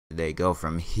They Go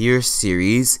From Here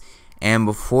series. And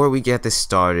before we get this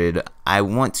started, I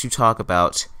want to talk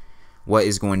about what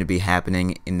is going to be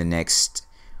happening in the next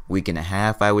week and a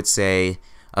half, I would say,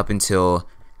 up until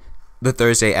the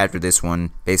Thursday after this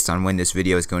one, based on when this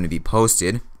video is going to be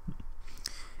posted.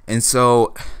 And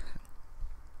so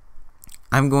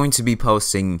I'm going to be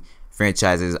posting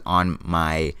franchises on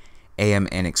my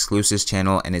AMN exclusives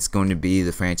channel, and it's going to be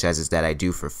the franchises that I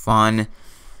do for fun.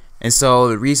 And so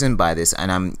the reason by this,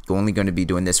 and I'm only going to be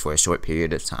doing this for a short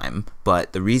period of time,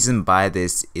 but the reason by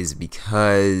this is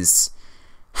because,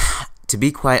 to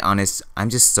be quite honest,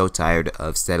 I'm just so tired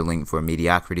of settling for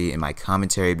mediocrity in my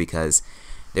commentary, because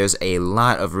there's a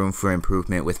lot of room for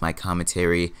improvement with my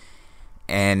commentary,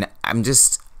 and I'm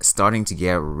just starting to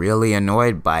get really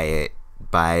annoyed by it,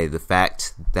 by the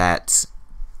fact that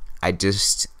I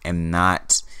just am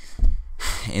not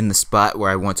in the spot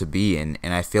where I want to be in,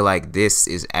 and I feel like this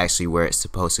is actually where it's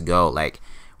supposed to go, like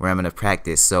where I'm gonna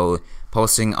practice. So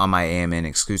posting on my AMN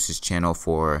exclusives channel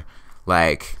for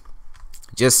like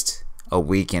just a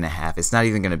week and a half, it's not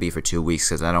even gonna be for 2 weeks,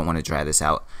 because I don't want to drag this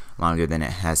out longer than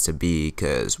it has to be,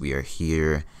 because we are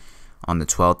here on the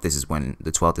 12th. This is when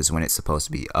the 12th is when it's supposed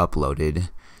to be uploaded.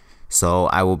 So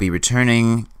I will be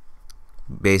returning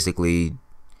basically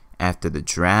after the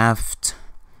draft,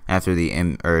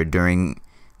 during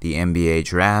the NBA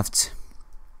draft,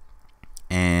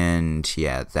 and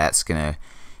yeah, that's gonna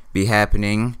be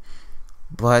happening.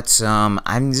 But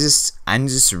I'm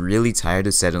just really tired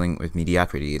of settling with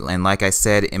mediocrity. And like I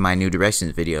said in my New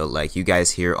Directions video, like, you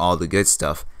guys hear all the good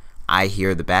stuff, I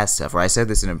hear the bad stuff. Or I said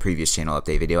this in a previous channel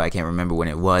update video, I can't remember when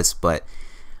it was, but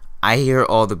I hear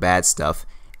all the bad stuff,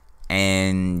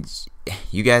 and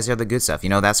you guys hear the good stuff. You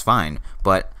know, that's fine.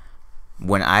 But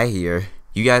when I hear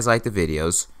you guys like the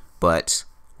videos, but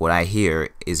what I hear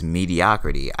is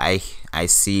mediocrity, I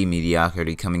see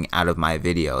mediocrity coming out of my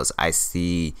videos. I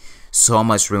see so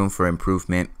much room for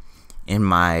improvement in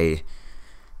my,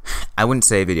 I wouldn't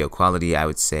say video quality, I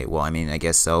would say, well, I mean, I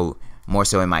guess so, more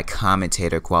so in my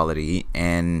commentator quality.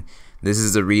 And this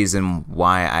is the reason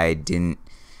why I didn't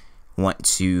want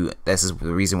to, this is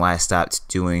the reason why I stopped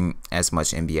doing as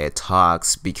much NBA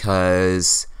talks,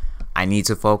 because I need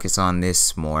to focus on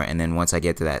this more, and then once I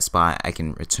get to that spot, I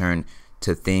can return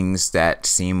to things that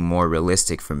seem more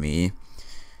realistic for me.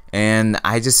 And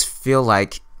I just feel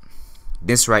like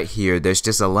this right here, there's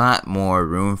just a lot more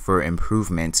room for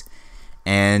improvement.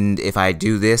 And if I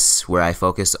do this, where I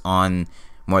focus on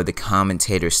more the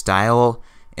commentator style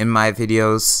in my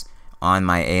videos on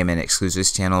my AMN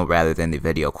exclusives channel rather than the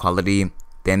video quality,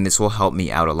 then this will help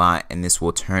me out a lot, and this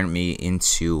will turn me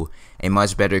into a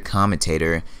much better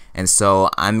commentator. And so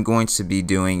I'm going to be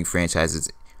doing franchises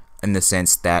in the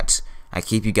sense that I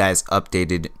keep you guys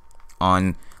updated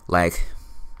on like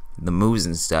the moves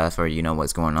and stuff, or you know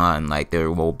what's going on. Like,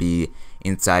 there will be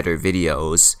insider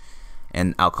videos,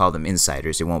 and I'll call them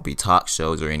insiders, it won't be talk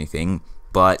shows or anything.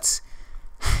 But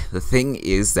the thing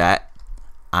is that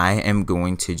I am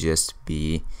going to just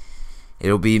be,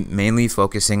 it'll be mainly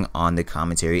focusing on the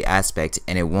commentary aspect,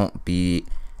 and it won't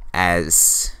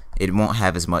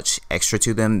have as much extra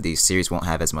to them. These series won't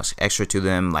have as much extra to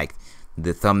them. Like,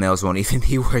 the thumbnails won't even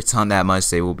be worked on that much.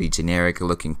 They will be generic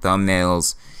looking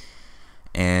thumbnails,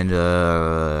 and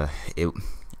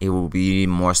it will be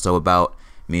more so about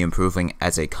me improving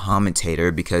as a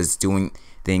commentator, because doing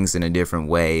things in a different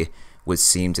way would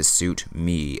seem to suit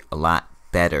me a lot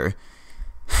better.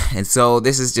 And so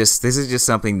this is just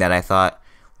something that I thought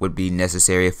would be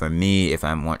necessary for me if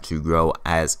I want to grow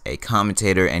as a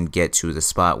commentator and get to the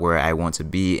spot where I want to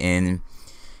be in.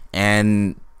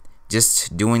 And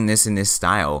just doing this in this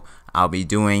style, I'll be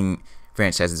doing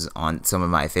franchises on some of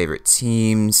my favorite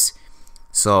teams.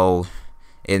 So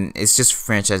it's just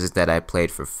franchises that I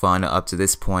played for fun up to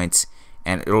this point,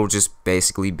 and it'll just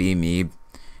basically be me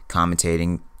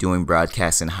commentating, doing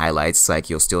broadcasts and highlights. Like,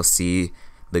 you'll still see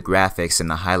the graphics in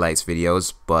the highlights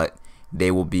videos, but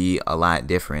they will be a lot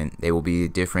different. They will be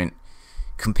different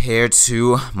compared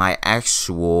to my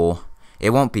actual, it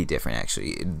won't be different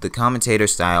actually. The commentator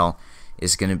style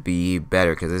is going to be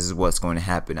better, because this is what's going to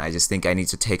happen. I just think I need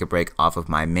to take a break off of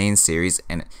my main series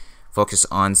and focus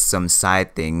on some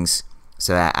side things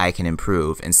so that I can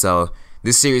improve. And so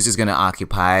this series is going to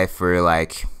occupy for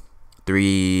like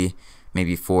 3,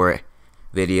 maybe 4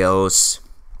 videos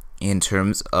in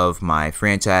terms of my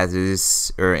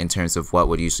franchises, or in terms of what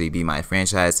would usually be my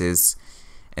franchises.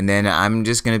 And then I'm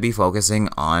just going to be focusing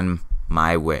on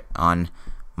my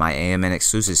AMN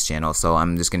exclusives channel. So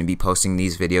I'm just going to be posting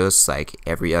these videos like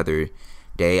every other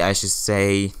day, I should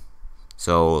say.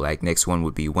 So like next one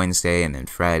would be Wednesday, and then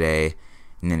Friday,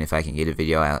 And then if I can get a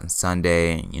video out on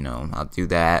Sunday, you know, I'll do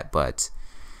that. But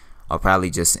I'll probably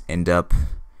just end up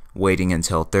waiting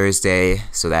until Thursday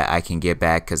so that I can get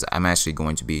back, because I'm actually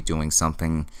going to be doing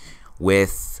something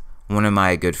with one of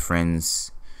my good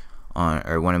friends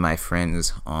one of my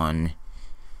friends on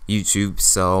YouTube,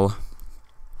 so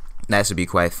that should be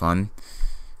quite fun.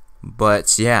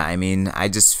 But yeah, I mean, I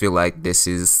just feel like this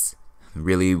is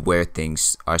really where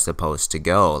things are supposed to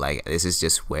go. Like, this is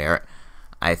just where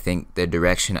I think the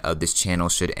direction of this channel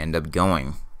should end up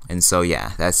going. And so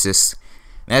yeah, that's just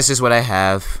what I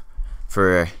have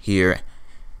for here,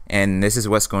 and this is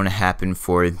what's going to happen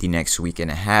for the next week and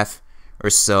a half or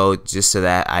so, just so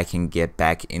that I can get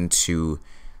back into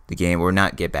the game, or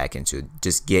not get back into it,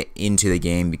 just get into the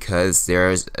game, because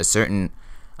there's a certain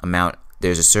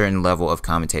level of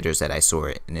commentators that I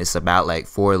sort, and it's about like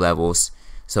 4 levels.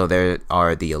 So there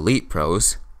are the elite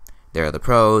pros, there are the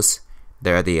pros,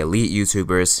 there are the elite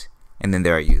YouTubers, and then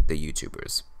there are the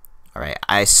YouTubers. Alright,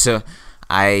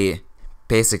 I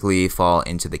basically fall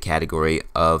into the category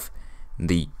of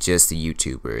just the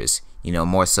YouTubers, you know,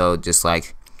 more so just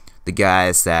like the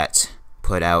guys that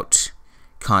put out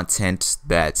content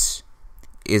that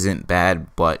isn't bad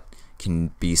but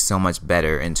can be so much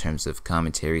better in terms of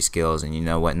commentary skills and you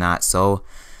know whatnot. So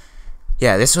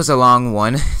yeah, this was a long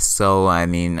one, so I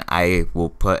mean, I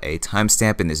will put a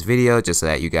timestamp in this video just so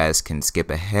that you guys can skip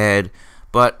ahead,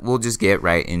 but we'll just get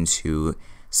right into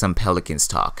some Pelicans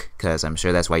talk, because I'm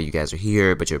sure that's why you guys are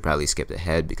here, but you'll probably skip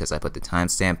ahead because I put the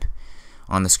timestamp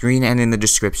on the screen and in the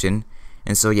description.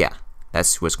 And so yeah,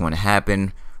 that's what's going to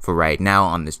happen for right now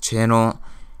on this channel.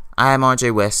 I'm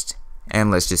RJ West,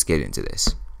 and let's just get into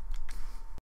this.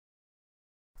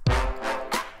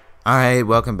 Alright,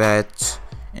 welcome back,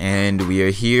 and we are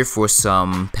here for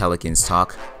some Pelicans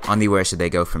talk on the Where Should They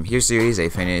Go From Here series. They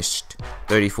finished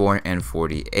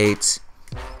 34-48.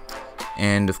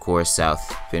 And of course,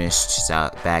 finished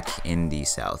back in the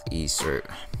Southeast, or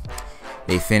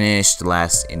they finished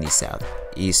last in the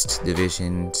Southeast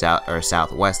Division,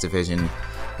 Southwest Division.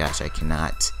 Gosh, I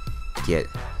cannot get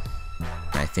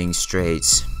my thing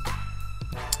straight.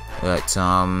 But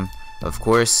of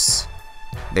course,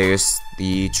 there's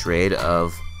the trade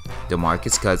of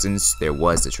DeMarcus Cousins. There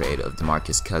was the trade of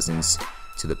DeMarcus Cousins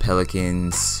to the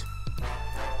Pelicans,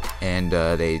 and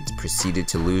they proceeded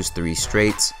to lose 3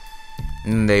 straight.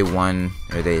 And they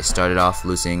started off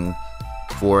losing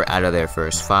 4 out of their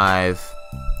first 5,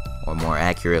 or more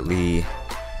accurately,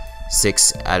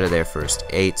 6 out of their first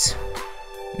 8.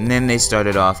 And then they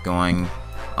started off going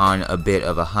on a bit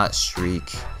of a hot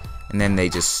streak, and then they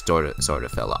just sort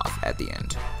of fell off at the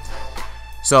end.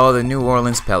 So the New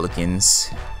Orleans Pelicans,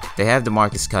 they have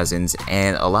DeMarcus Cousins,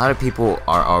 and a lot of people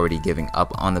are already giving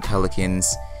up on the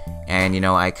Pelicans. And you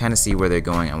know, I kind of see where they're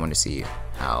going. I want to see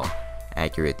how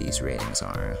accurate these ratings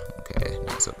are. Okay,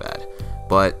 not so bad.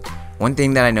 But one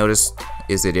thing that I noticed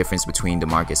is the difference between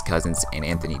DeMarcus Cousins and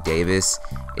Anthony Davis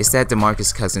is that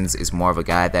DeMarcus Cousins is more of a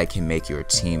guy that can make your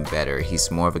team better. He's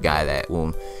more of a guy that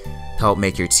will help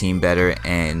make your team better,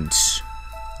 and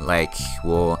like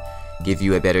will give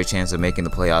you a better chance of making the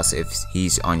playoffs if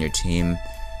he's on your team,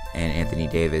 and Anthony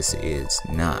Davis is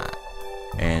not.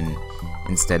 And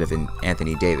instead of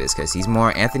Anthony Davis, because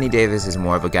Anthony Davis is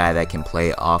more of a guy that can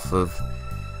play off of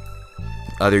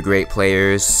other great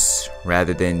players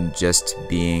rather than just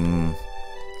being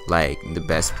like the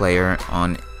best player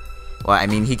on. Well, I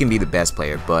mean, he can be the best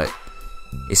player, but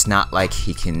it's not like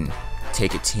he can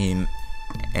take a team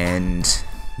and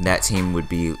that team would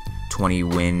be 20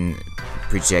 win,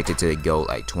 projected to go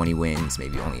like 20 wins,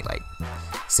 maybe only like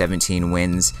 17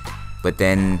 wins, but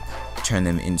then turn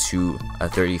them into a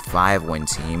 35 win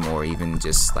team, or even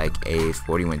just like a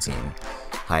 40 win team.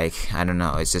 Like, I don't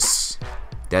know, that's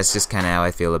just kind of how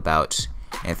I feel about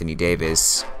Anthony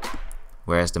Davis,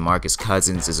 whereas DeMarcus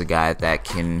Cousins is a guy that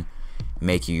can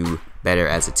make you better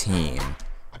as a team.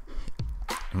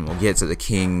 And we'll get to the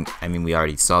King. I mean, we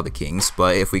already saw the Kings,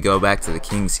 but if we go back to the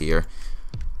Kings here,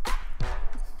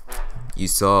 you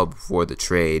saw before the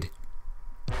trade,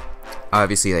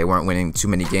 obviously they weren't winning too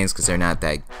many games because they're not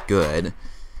that good,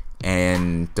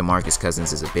 and DeMarcus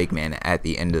Cousins is a big man at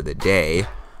the end of the day,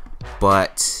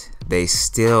 but they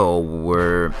still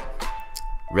were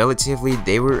relatively,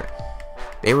 they were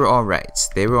alright.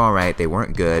 They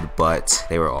weren't good, but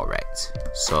they were alright.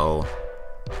 So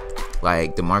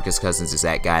like, DeMarcus Cousins is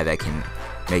that guy that can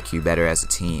make you better as a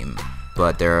team,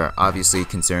 but there are obviously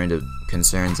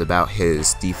concerns about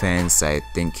his defense. I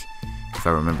think, if I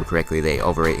remember correctly, they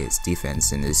overrate his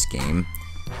defense in this game.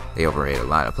 They overrate a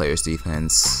lot of players'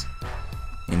 defense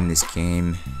in this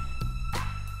game.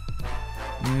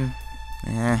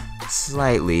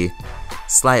 Slightly.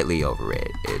 slightly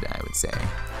overrated, I would say.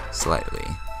 Slightly.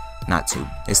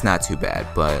 It's not too bad,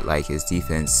 but like his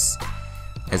defense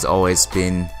has always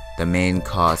been the main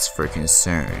cause for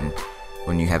concern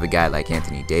when you have a guy like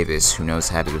Anthony Davis who knows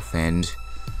how to defend,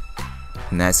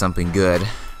 and that's something good.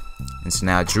 And so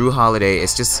now Drew Holiday,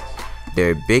 it's just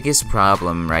their biggest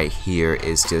problem right here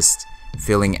is just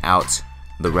filling out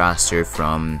the roster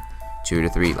from 2 to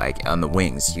 3, like on the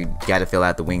wings. You gotta fill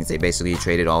out the wings. They basically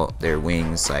traded all their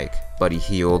wings, like Buddy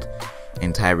Hield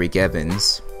and Tyreek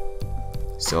Evans.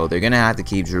 So they're gonna have to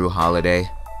keep Drew Holiday.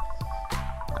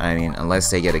 I mean,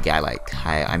 unless they get a guy like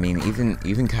Kyle. I mean,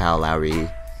 even Kyle Lowry,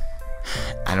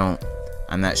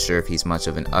 I'm not sure if he's much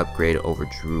of an upgrade over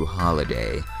Drew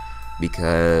Holiday,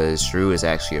 because Drew is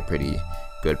actually a pretty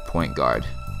good point guard.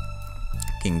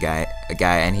 A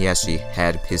guy, and he actually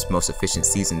had his most efficient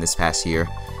season this past year.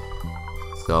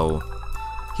 So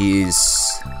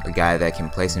he's a guy that can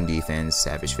play some defense,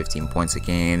 average 15 points a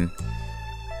game,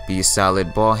 be a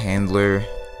solid ball handler,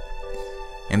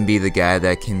 and be the guy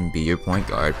that can be your point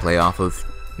guard, play off of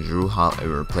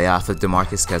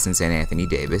DeMarcus Cousins and Anthony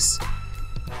Davis.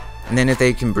 And then if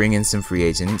they can bring in some free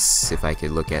agents, if I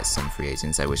could look at some free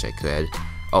agents, I wish I could.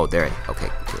 Oh, there. Okay,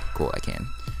 cool, I can.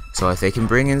 So if they can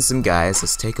bring in some guys,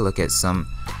 let's take a look at some.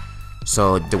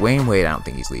 So Dwayne Wade, I don't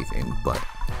think he's leaving, but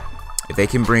if they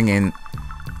can bring in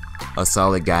a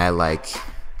solid guy like,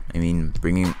 I mean,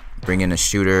 bring in a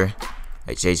shooter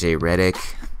like JJ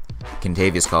Redick,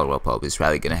 Kentavious Caldwell-Pope is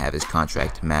probably gonna have his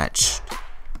contract matched,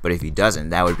 but if he doesn't,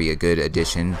 that would be a good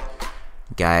addition.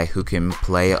 Guy who can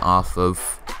play off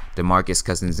of DeMarcus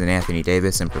Cousins and Anthony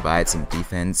Davis and provide some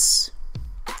defense.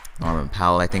 Norman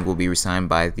Powell, I think, will be resigned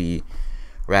by the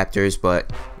Raptors,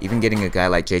 but even getting a guy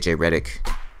like JJ Redick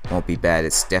won't be bad.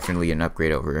 It's definitely an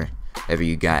upgrade over whatever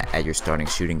you got at your starting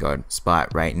shooting guard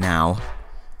spot right now.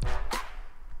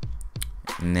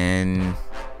 And then,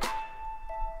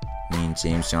 I mean,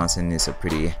 James Johnson is a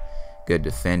pretty good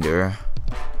defender,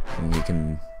 and he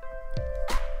can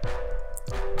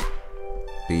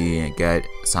be a good,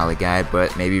 solid guy,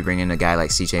 but maybe bring in a guy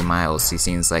like CJ Miles. He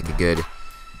seems like a good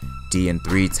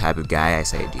D&3 type of guy. I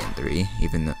say D&3,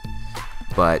 even though,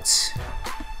 but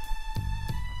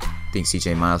I think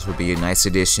CJ Miles would be a nice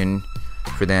addition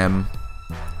for them.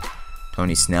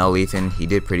 Tony Snell leaving, he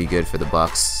did pretty good for the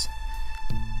Bucks.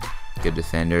 Good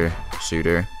defender,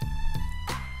 shooter.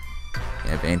 You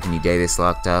have Anthony Davis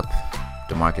locked up,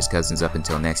 DeMarcus Cousins up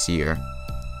until next year,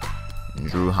 and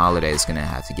Drew Holiday is gonna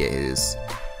have to get his,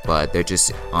 but they're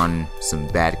just on some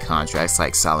bad contracts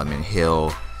like Solomon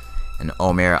Hill and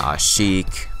Omer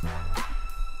Ashik.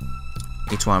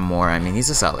 Each one more. I mean, he's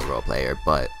a solid role player,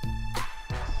 but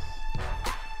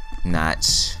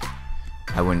not,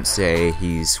 I wouldn't say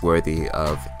he's worthy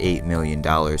of $8 million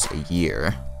a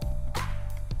year.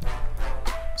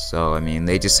 So, I mean,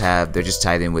 they're just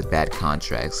tied in with bad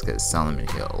contracts, because Solomon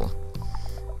Hill,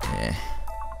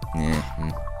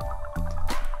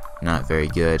 not very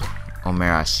good.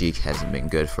 Omer Ashik hasn't been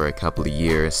good for a couple of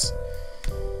years.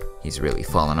 He's really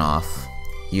fallen off.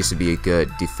 He used to be a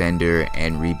good defender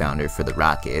and rebounder for the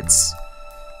Rockets,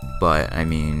 but I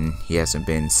mean, he hasn't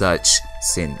been such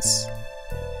since.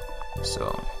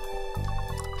 So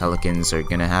Pelicans are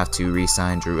gonna have to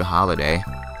re-sign Drew Holiday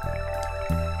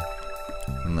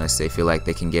unless they feel like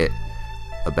they can get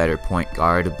a better point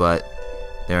guard, but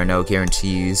there are no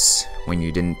guarantees when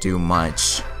you didn't do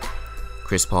much.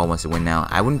 Chris Paul wants to win now.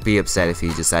 I wouldn't be upset if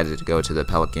he decided to go to the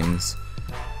Pelicans,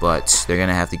 but they're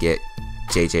gonna have to get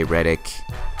JJ Redick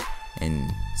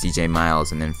and CJ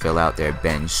Miles and then fill out their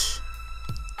bench.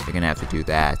 They're gonna have to do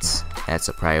that. That's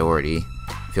a priority,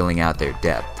 filling out their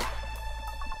depth.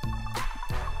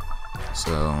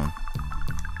 So,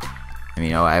 I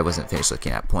mean, I wasn't finished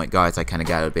looking at point guards. I kind of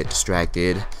got a bit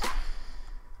distracted.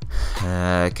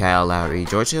 Kyle Lowry,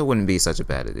 Georgia wouldn't be such a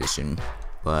bad addition,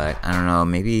 but I don't know.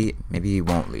 Maybe he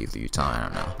won't leave Utah. I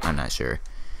don't know. I'm not sure.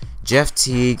 Jeff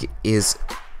Teague is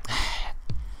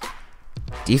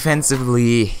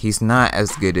defensively, he's not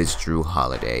as good as Drew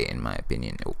Holiday, in my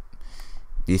opinion.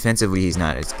 Defensively, he's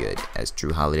not as good as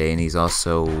Drew Holiday, and he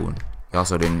also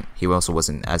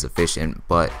wasn't as efficient.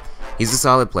 But he's a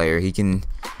solid player. He can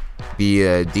be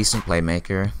a decent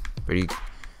playmaker,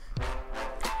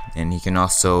 and he can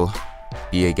also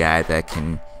be a guy that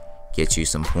can get you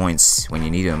some points when you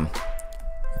need him.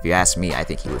 If you ask me, I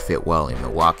think he would fit well in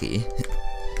Milwaukee.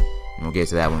 And we'll get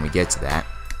to that when we get to that.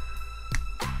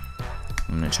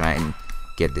 I'm gonna try and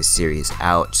get this series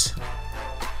out.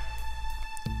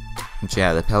 But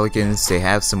yeah, the Pelicans, they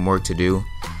have some work to do.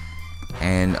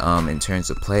 And in terms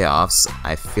of playoffs,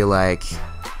 I feel like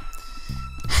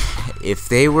if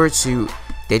they were to,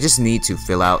 they just need to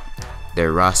fill out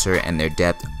their roster and their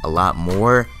depth a lot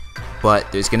more,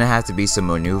 but there's gonna have to be some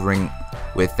maneuvering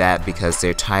with that because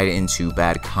they're tied into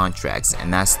bad contracts,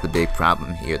 and that's the big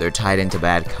problem here. They're tied into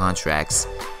bad contracts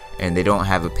and they don't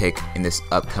have a pick in this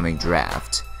upcoming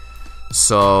draft,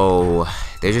 so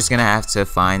they're just gonna have to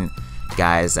find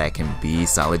guys that can be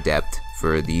solid depth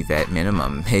for the vet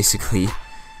minimum, basically.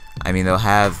 I mean, they'll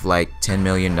have like $10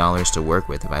 million to work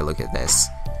with if I look at this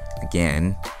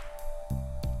again.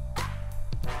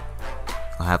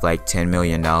 I'll have like $10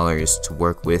 million to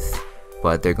work with,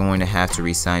 but they're going to have to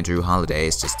re-sign Drew Holiday.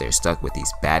 It's just they're stuck with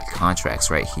these bad contracts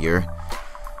right here.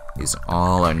 These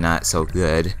all are not so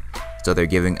good. So they're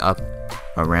giving up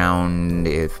around,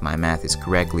 if my math is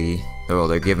correctly,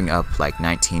 they're giving up like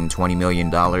 $19–20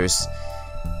 million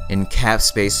in cap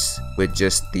space with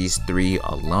just these three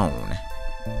alone.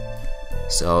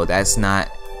 So that's not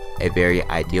a very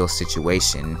ideal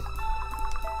situation,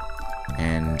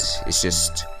 and it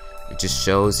just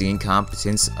shows the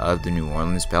incompetence of the New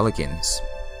Orleans Pelicans.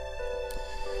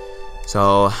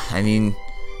 So I mean,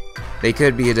 they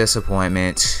could be a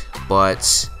disappointment,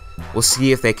 but we'll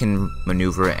see if they can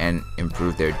maneuver and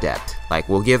improve their depth. Like,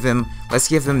 let's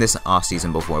give them this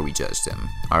offseason before we judge them.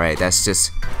 Alright, that's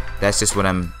just what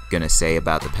I'm gonna say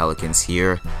about the Pelicans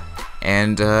here.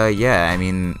 And yeah, I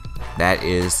mean, that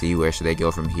is the where should they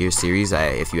go from here series.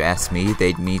 If you ask me,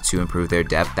 they need to improve their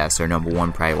depth. That's their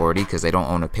 #1 priority because they don't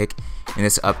own a pick in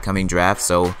this upcoming draft.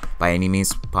 So by any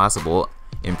means possible,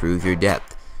 improve your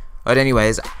depth. But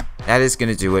anyways, that is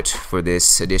gonna do it for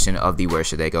this edition of the Where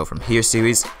Should They Go From Here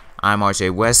series. I'm RJ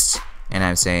West, and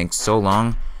I'm saying so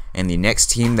long. And the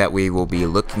next team that we will be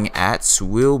looking at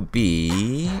will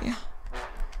be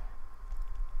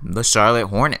the Charlotte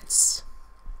Hornets.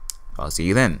 I'll see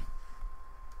you then.